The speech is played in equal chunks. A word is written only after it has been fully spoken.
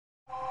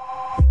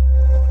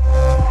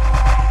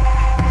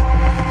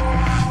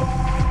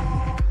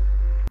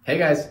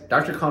Hey guys,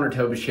 Dr.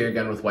 Tobisch here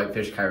again with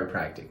Whitefish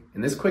Chiropractic.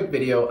 In this quick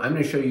video, I'm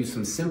going to show you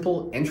some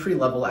simple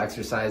entry-level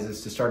exercises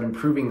to start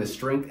improving the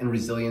strength and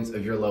resilience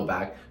of your low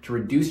back to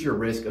reduce your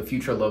risk of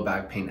future low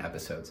back pain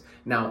episodes.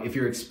 Now, if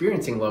you're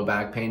experiencing low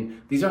back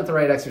pain, these aren't the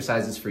right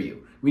exercises for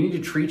you. We need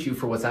to treat you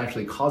for what's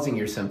actually causing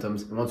your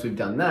symptoms, and once we've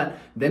done that,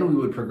 then we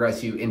would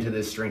progress you into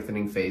this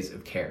strengthening phase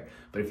of care.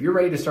 But if you're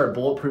ready to start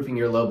bulletproofing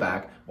your low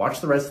back, watch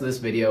the rest of this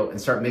video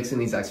and start mixing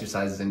these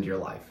exercises into your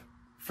life.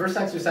 First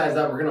exercise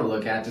that we're going to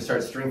look at to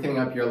start strengthening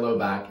up your low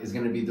back is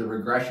going to be the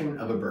regression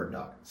of a bird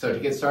dog. So to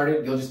get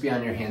started, you'll just be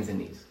on your hands and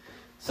knees.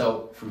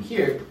 So from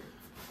here,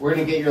 we're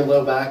going to get your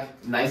low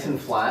back nice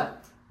and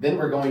flat. Then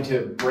we're going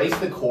to brace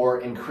the core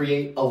and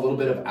create a little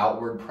bit of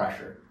outward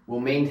pressure. We'll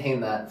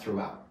maintain that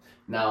throughout.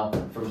 Now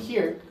from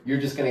here,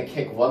 you're just going to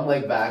kick one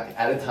leg back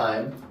at a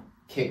time,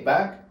 kick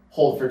back,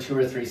 hold for 2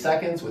 or 3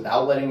 seconds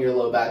without letting your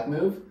low back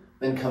move,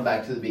 then come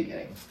back to the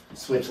beginning.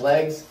 Switch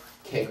legs.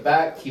 Kick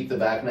back, keep the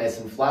back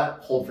nice and flat,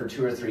 hold for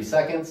 2 or 3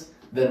 seconds,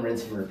 then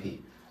rinse and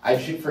repeat. I'd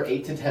shoot for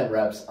 8 to 10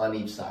 reps on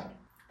each side.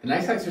 The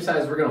next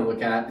exercise we're going to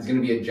look at is going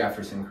to be a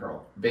Jefferson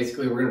curl.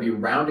 Basically, we're going to be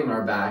rounding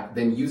our back,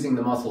 then using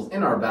the muscles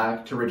in our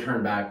back to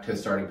return back to a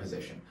starting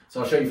position.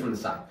 So I'll show you from the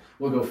side.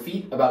 We'll go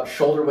feet about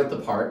shoulder width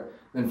apart.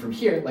 Then from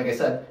here, like I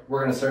said, we're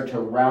going to start to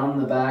round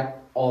the back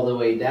all the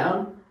way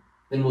down.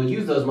 Then we'll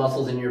use those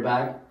muscles in your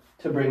back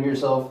to bring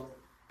yourself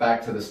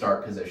back to the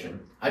start position.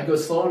 I'd go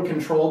slow and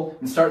controlled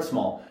and start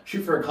small.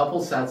 Shoot for a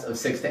couple sets of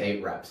 6 to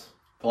 8 reps.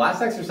 The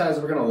last exercise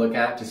we're going to look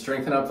at to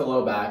strengthen up the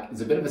low back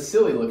is a bit of a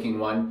silly looking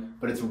one,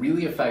 but it's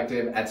really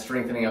effective at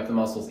strengthening up the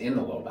muscles in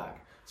the low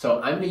back.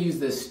 So I'm going to use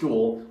this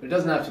stool, but it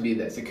doesn't have to be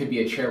this. It could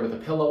be a chair with a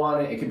pillow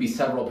on it. It could be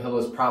several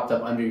pillows propped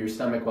up under your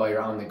stomach while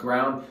you're on the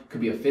ground. It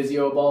could be a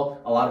physio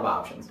ball, a lot of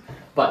options.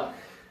 But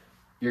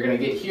you're going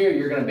to get here,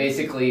 you're going to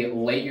basically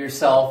lay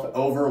yourself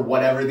over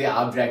whatever the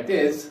object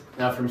is.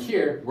 Now from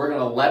here, we're going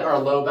to let our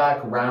low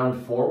back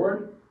round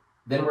forward.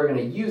 Then we're going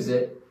to use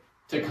it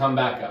to come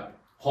back up.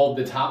 Hold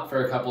the top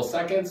for a couple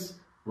seconds,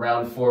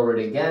 round forward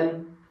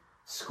again,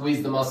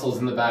 squeeze the muscles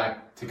in the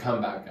back to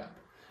come back up.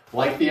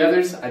 Like the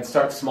others, I'd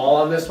start small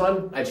on this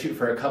one. I'd shoot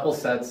for a couple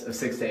sets of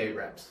 6 to 8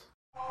 reps.